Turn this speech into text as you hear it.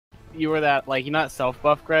you were that, like, you're not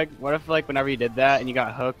self-buff, Greg? What if, like, whenever you did that and you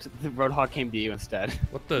got hooked, the Roadhog came to you instead?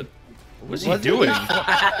 What the? What was he doing?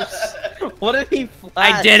 What if he flashed?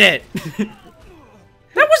 I did it!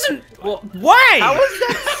 That wasn't... Well, why? How was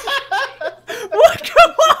that? What?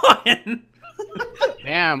 Come on!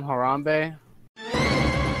 Damn, Harambe.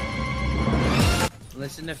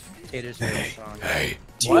 Listen to Tater's favorite song. Hey,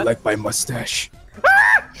 do you like my mustache?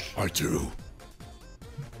 I do.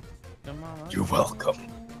 Come on. You're welcome.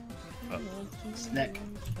 Snack.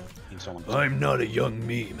 I'm not a young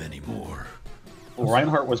meme anymore. Well,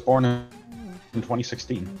 Reinhardt was born in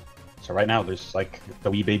 2016. So right now, there's like the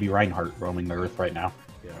wee baby Reinhardt roaming the earth right now.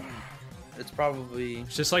 Yeah. It's probably...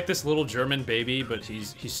 It's just like this little German baby, but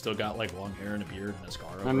he's still got like long hair and a beard and a scar.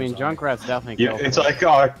 I mean, Junkrat's definitely Yeah, it's like,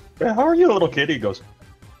 how are you, little kid? He goes,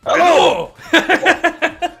 hello!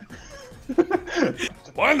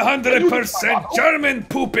 100% German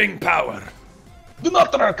pooping power. do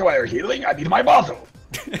not require healing. I need my bottle.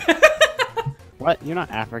 What? You're not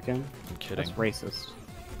African. I'm kidding. That's racist.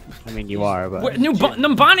 I mean, you are, but...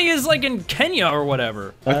 Numbani is like in Kenya or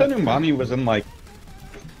whatever. I thought Numbani was in like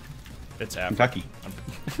It's Africa.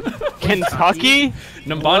 Kentucky. Kentucky?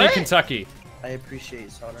 Numbani, What? Kentucky. I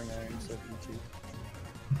appreciate soldering iron 72.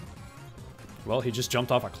 Well, he just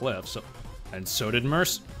jumped off a cliff, so... And so did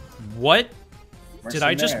Mercy. What Mercy did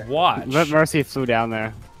I just there. watch? But Mercy flew down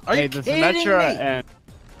there. Are hey, you the kidding Symmetra me? and...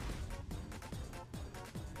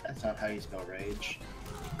 That's not how you spell rage.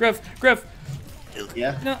 Griff, Griff.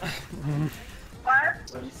 Yeah? No. What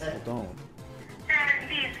did you say? Don't.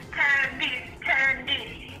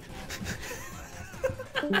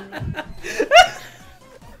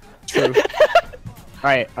 True.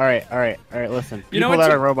 Alright, listen. You know People what that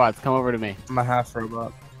you- are robots, come over to me. I'm a half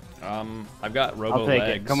robot. I've got robo I'll take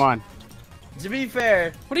legs. it. Come on. To be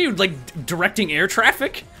fair, What are you, like, directing air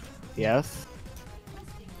traffic? Yes?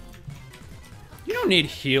 You don't need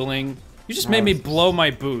healing. You just made me blow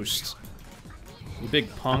my boost. You big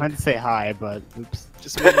I punk. meant to say hi, but oops.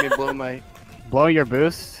 just made me blow my... Blow your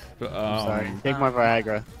boost? I'm sorry. Take my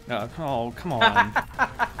Viagra, Oh, come on.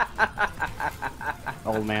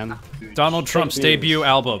 old man. Donald Trump's Huge. debut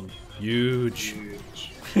album. Huge.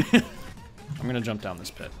 Huge. I'm gonna jump down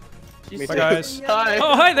this pit. Me Bye, too. guys. Hi.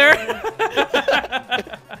 Oh, hi there!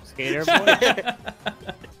 Skater boy?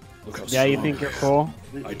 Look how Yeah, you strong think I you're am. cool?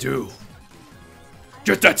 I do.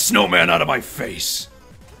 Get that snowman out of my face!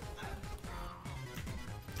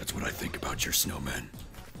 That's what I think about your snowman.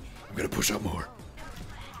 I'm gonna push up more.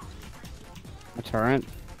 A turret?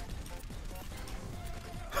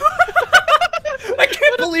 I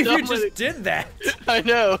can't believe you just did that! I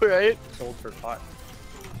know, right? Sold for pot.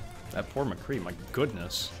 That poor McCree, my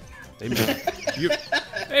goodness. They you,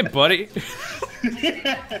 hey, buddy.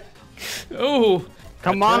 Oh.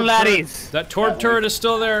 Come on, laddies! That torp turret is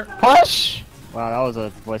still there. Push! Wow, that was a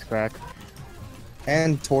voice crack.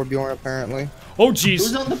 And Torbjorn, apparently. Oh, Who's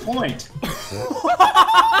jeez. on the point?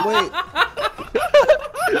 Wait,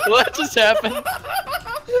 What just happened?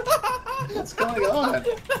 What's going on?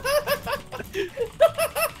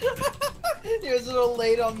 He was a little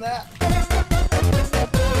late on that.